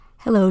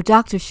Hello,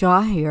 Dr.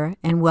 Shaw here,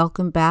 and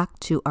welcome back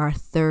to our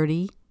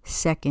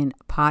 30-second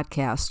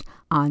podcast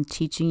on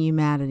teaching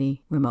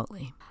humanity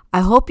remotely. I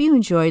hope you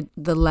enjoyed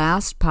the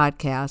last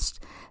podcast.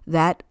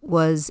 That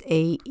was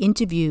an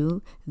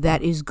interview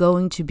that is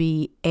going to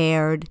be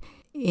aired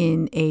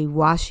in a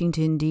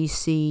Washington,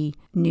 D.C.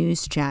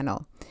 news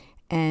channel.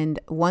 And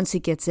once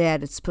it gets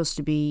aired, it's supposed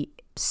to be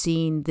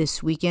seen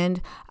this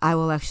weekend. I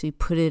will actually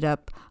put it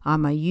up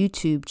on my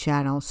YouTube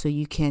channel so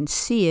you can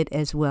see it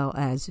as well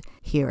as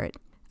hear it.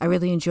 I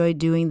really enjoyed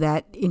doing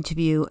that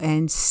interview,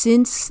 and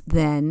since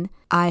then,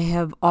 I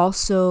have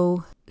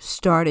also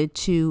started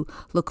to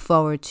look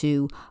forward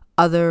to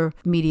other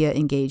media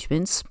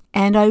engagements,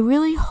 and I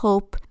really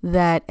hope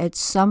that at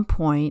some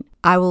point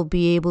I will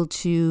be able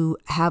to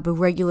have a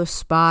regular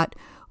spot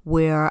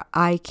where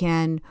I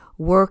can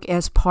work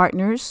as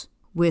partners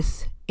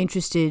with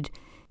interested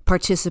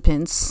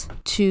participants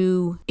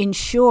to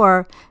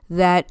ensure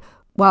that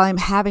while I'm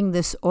having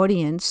this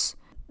audience,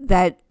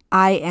 that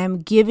I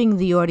am giving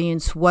the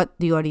audience what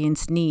the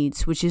audience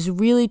needs, which is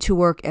really to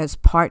work as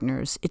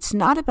partners. It's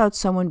not about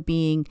someone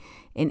being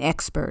an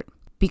expert,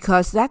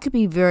 because that could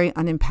be very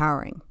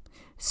unempowering.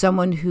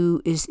 Someone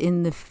who is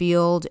in the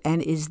field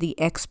and is the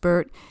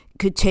expert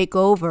could take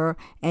over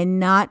and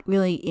not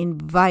really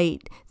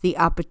invite the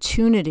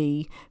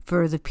opportunity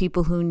for the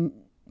people who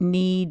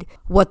need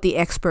what the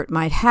expert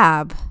might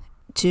have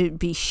to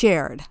be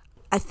shared.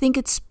 I think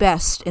it's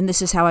best, and this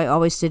is how I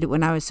always did it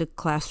when I was a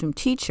classroom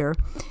teacher,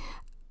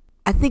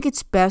 I think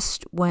it's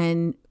best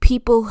when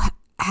people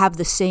have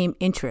the same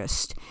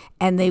interest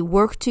and they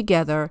work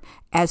together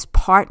as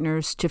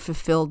partners to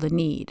fulfill the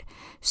need.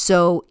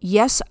 So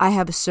yes, I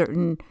have a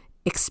certain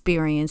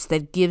experience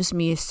that gives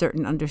me a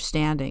certain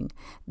understanding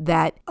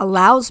that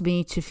allows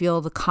me to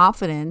feel the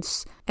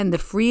confidence and the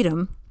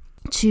freedom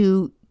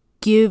to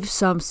give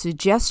some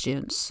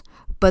suggestions.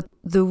 But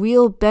the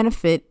real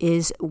benefit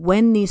is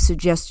when these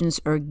suggestions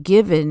are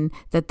given,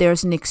 that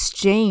there's an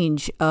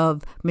exchange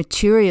of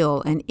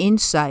material and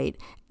insight.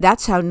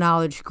 That's how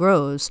knowledge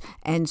grows.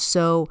 And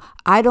so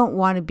I don't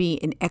want to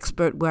be an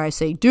expert where I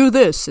say, do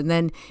this, and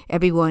then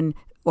everyone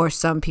or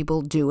some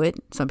people do it.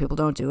 Some people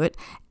don't do it.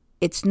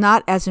 It's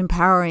not as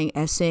empowering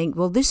as saying,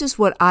 well, this is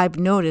what I've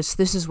noticed.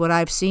 This is what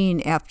I've seen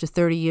after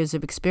 30 years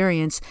of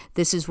experience.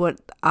 This is what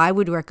I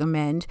would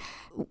recommend.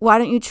 Why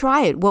don't you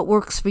try it? What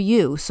works for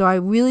you? So I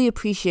really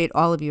appreciate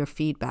all of your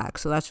feedback.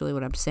 So that's really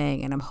what I'm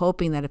saying. And I'm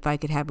hoping that if I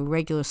could have a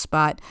regular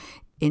spot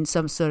in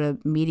some sort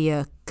of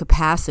media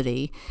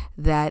capacity,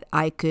 that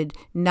I could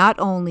not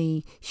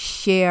only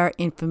share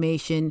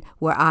information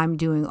where I'm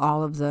doing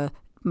all of the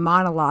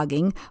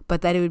monologuing, but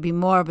that it would be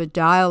more of a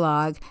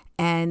dialogue,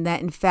 and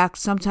that in fact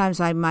sometimes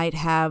I might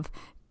have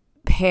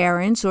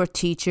parents or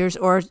teachers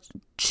or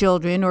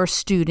children or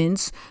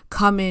students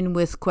come in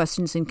with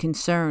questions and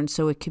concerns,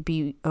 so it could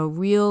be a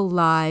real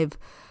live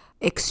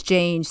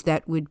exchange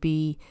that would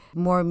be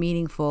more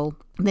meaningful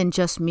than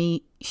just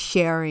me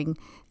sharing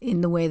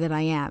in the way that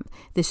I am.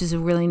 This is a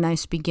really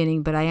nice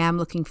beginning, but I am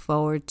looking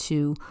forward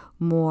to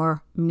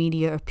more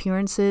media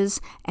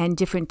appearances and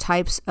different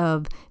types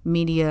of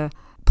media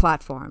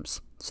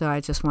platforms. So I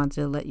just wanted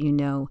to let you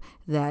know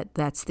that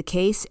that's the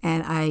case.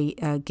 And I,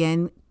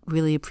 again,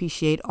 really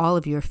appreciate all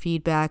of your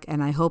feedback,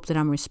 and I hope that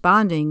I'm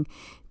responding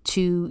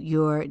to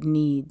your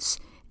needs.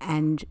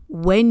 And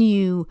when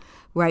you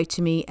write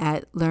to me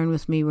at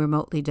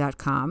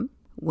learnwithmeremotely.com,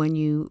 when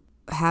you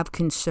have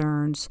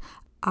concerns,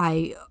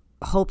 I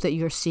hope that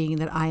you're seeing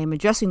that I am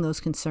addressing those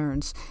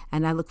concerns,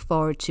 and I look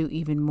forward to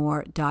even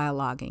more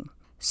dialoguing.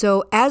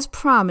 So as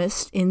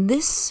promised, in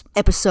this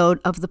episode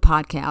of the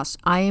podcast,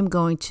 I am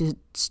going to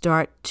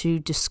start to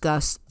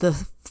discuss the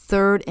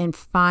third and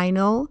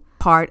final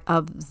part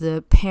of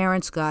the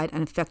Parent's Guide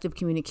on Effective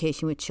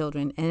Communication with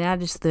Children, and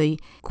that is the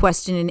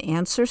question and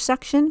answer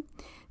section.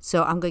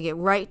 So I'm going to get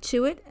right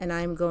to it, and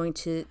I'm going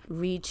to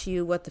read to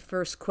you what the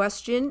first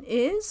question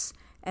is.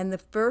 And the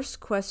first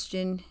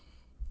question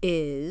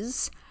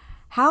is,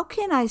 how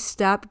can I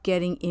stop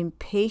getting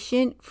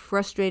impatient,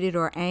 frustrated,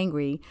 or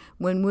angry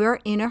when we're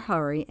in a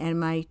hurry and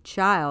my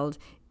child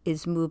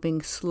is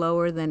moving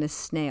slower than a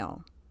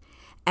snail?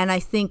 And I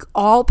think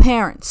all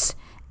parents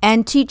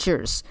and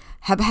teachers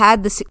have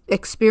had this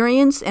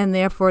experience, and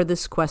therefore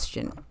this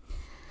question.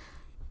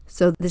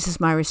 So this is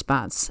my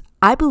response.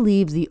 I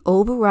believe the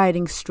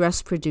overriding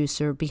stress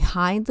producer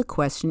behind the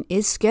question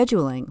is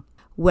scheduling.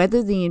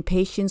 Whether the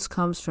impatience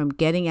comes from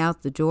getting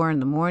out the door in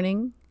the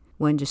morning,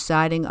 when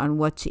deciding on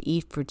what to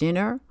eat for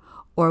dinner,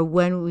 or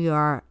when we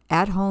are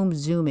at home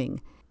Zooming.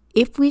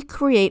 If we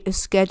create a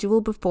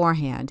schedule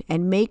beforehand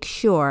and make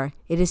sure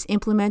it is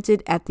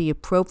implemented at the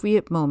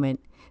appropriate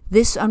moment,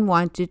 this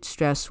unwanted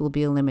stress will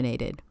be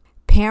eliminated.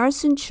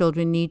 Parents and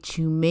children need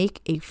to make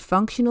a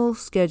functional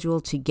schedule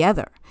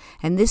together,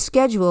 and this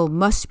schedule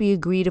must be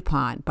agreed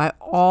upon by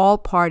all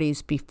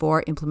parties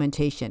before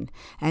implementation.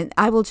 And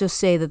I will just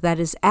say that that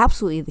is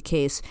absolutely the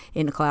case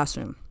in the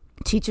classroom.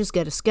 Teachers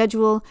get a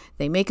schedule,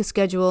 they make a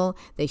schedule,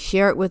 they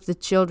share it with the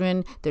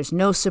children, there's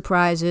no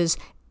surprises,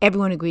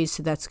 everyone agrees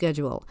to that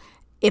schedule.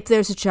 If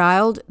there's a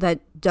child that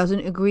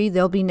doesn't agree,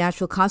 there'll be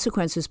natural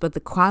consequences, but the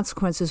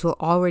consequences will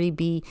already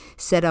be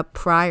set up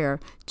prior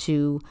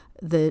to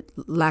the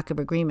lack of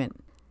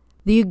agreement.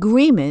 The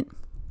agreement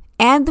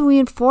and the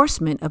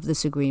reinforcement of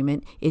this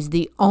agreement is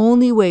the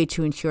only way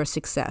to ensure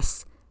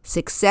success.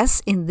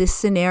 Success in this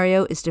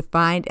scenario is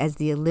defined as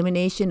the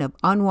elimination of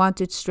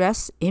unwanted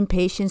stress,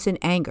 impatience, and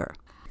anger.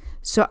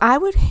 So I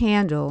would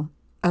handle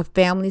a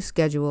family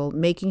schedule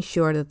making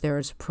sure that there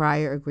is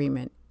prior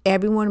agreement.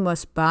 Everyone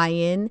must buy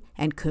in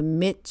and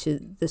commit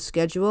to the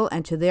schedule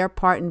and to their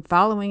part in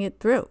following it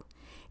through.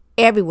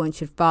 Everyone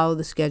should follow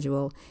the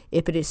schedule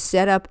if it is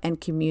set up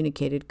and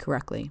communicated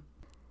correctly.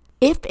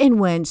 If and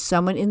when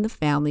someone in the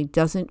family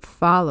doesn't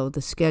follow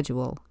the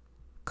schedule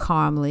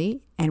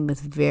calmly and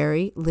with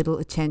very little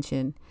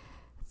attention,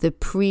 the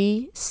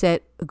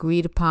pre-set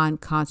agreed upon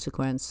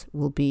consequence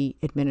will be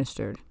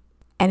administered.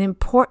 An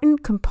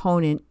important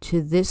component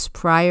to this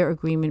prior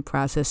agreement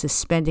process is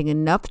spending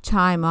enough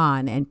time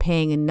on and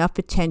paying enough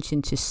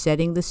attention to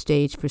setting the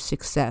stage for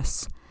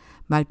success.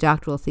 My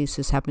doctoral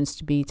thesis happens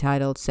to be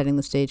titled Setting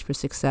the Stage for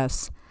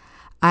Success.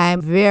 I'm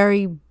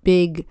very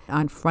big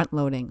on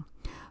front-loading.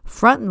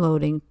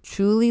 Front-loading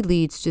truly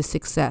leads to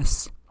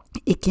success.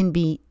 It can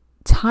be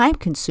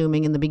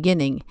time-consuming in the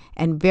beginning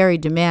and very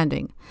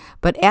demanding,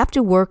 but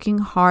after working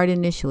hard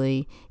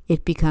initially,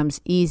 it becomes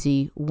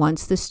easy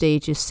once the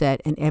stage is set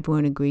and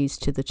everyone agrees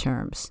to the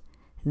terms.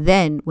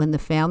 Then, when the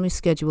family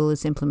schedule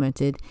is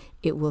implemented,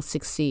 it will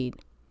succeed.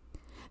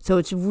 So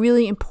it's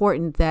really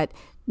important that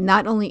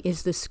not only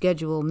is the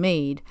schedule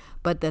made,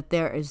 but that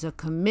there is a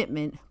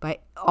commitment by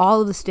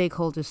all of the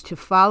stakeholders to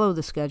follow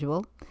the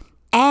schedule,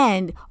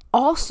 and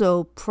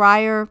also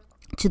prior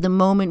to the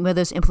moment where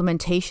there's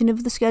implementation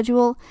of the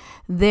schedule,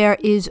 there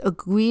is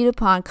agreed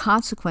upon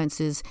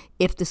consequences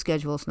if the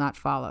schedule is not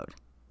followed.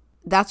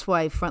 That's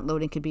why front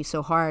loading can be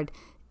so hard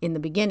in the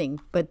beginning,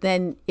 but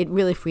then it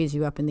really frees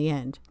you up in the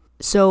end.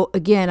 So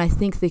again, I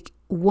think the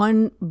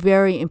one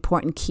very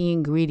important key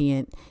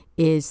ingredient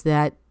is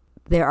that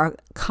there are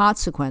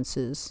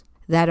consequences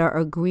that are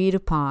agreed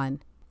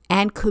upon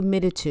and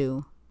committed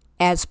to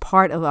as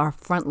part of our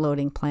front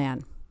loading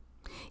plan.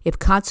 If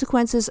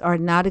consequences are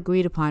not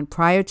agreed upon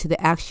prior to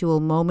the actual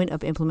moment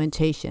of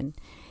implementation,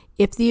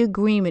 if the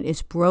agreement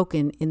is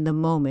broken in the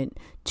moment,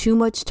 too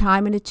much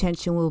time and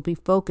attention will be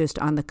focused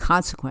on the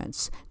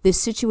consequence. This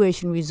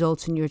situation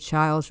results in your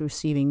child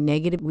receiving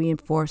negative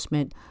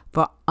reinforcement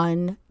for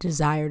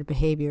undesired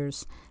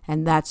behaviors,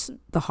 and that's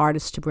the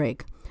hardest to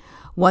break.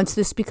 Once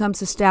this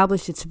becomes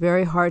established, it's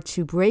very hard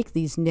to break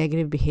these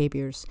negative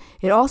behaviors.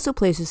 It also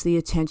places the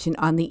attention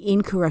on the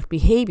incorrect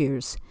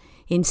behaviors,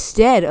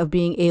 instead of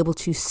being able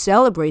to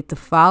celebrate the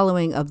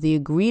following of the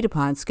agreed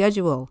upon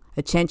schedule.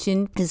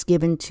 Attention is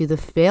given to the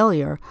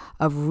failure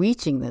of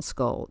reaching this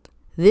goal.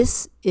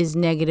 This is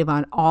negative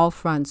on all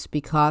fronts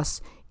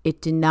because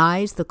it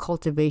denies the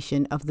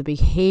cultivation of the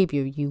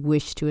behavior you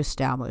wish to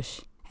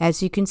establish.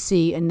 As you can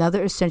see,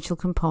 another essential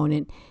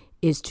component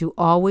is to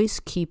always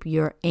keep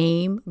your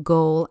aim,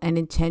 goal, and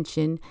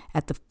intention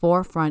at the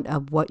forefront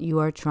of what you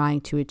are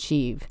trying to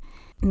achieve.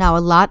 Now, a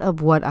lot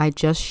of what I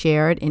just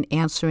shared in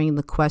answering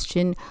the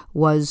question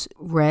was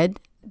read.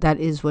 That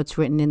is what's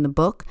written in the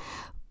book.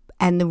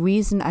 And the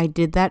reason I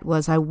did that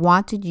was I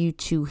wanted you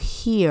to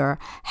hear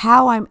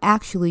how I'm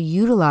actually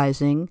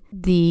utilizing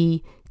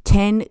the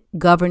 10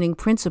 governing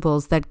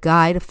principles that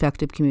guide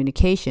effective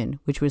communication,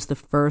 which was the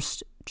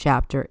first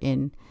chapter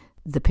in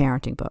the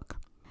parenting book.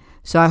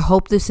 So I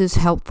hope this is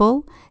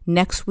helpful.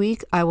 Next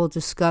week, I will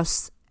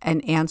discuss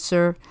and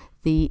answer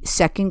the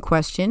second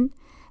question.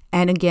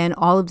 And again,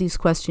 all of these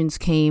questions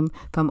came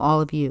from all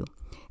of you.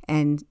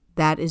 And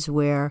that is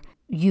where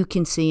you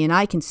can see and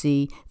I can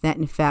see that,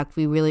 in fact,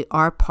 we really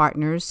are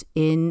partners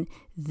in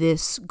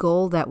this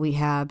goal that we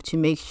have to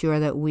make sure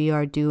that we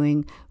are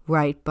doing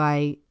right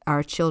by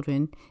our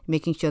children,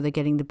 making sure they're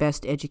getting the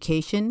best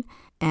education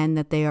and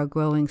that they are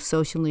growing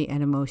socially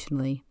and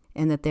emotionally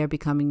and that they're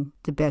becoming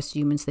the best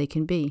humans they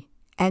can be.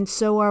 And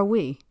so are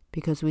we,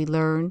 because we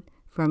learn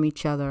from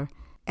each other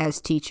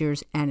as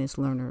teachers and as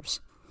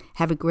learners.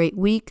 Have a great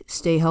week.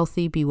 Stay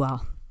healthy. Be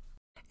well.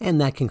 And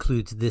that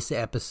concludes this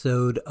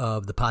episode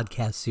of the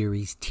podcast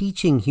series,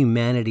 Teaching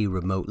Humanity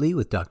Remotely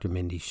with Dr.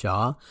 Mindy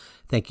Shaw.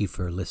 Thank you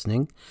for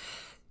listening.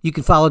 You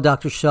can follow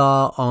Dr.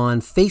 Shaw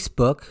on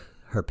Facebook.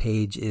 Her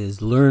page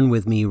is Learn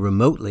With Me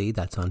Remotely.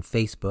 That's on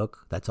Facebook.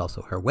 That's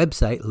also her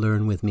website,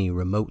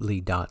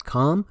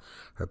 learnwithmeremotely.com.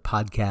 Her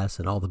podcasts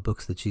and all the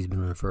books that she's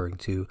been referring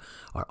to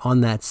are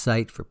on that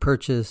site for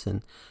purchase,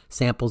 and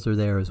samples are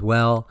there as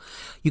well.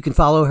 You can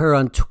follow her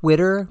on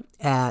Twitter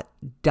at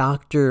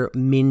Dr.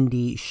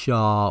 Mindy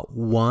Shaw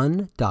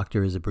 1.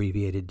 Doctor is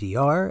abbreviated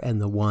DR, and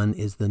the 1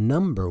 is the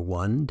number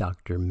 1,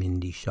 Dr.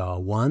 Mindy Shaw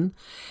 1.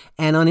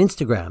 And on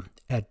Instagram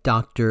at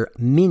Dr.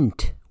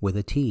 Mint with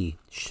a T,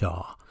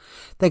 Shaw.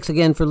 Thanks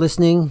again for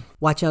listening.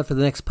 Watch out for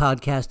the next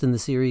podcast in the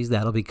series.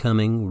 That'll be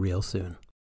coming real soon.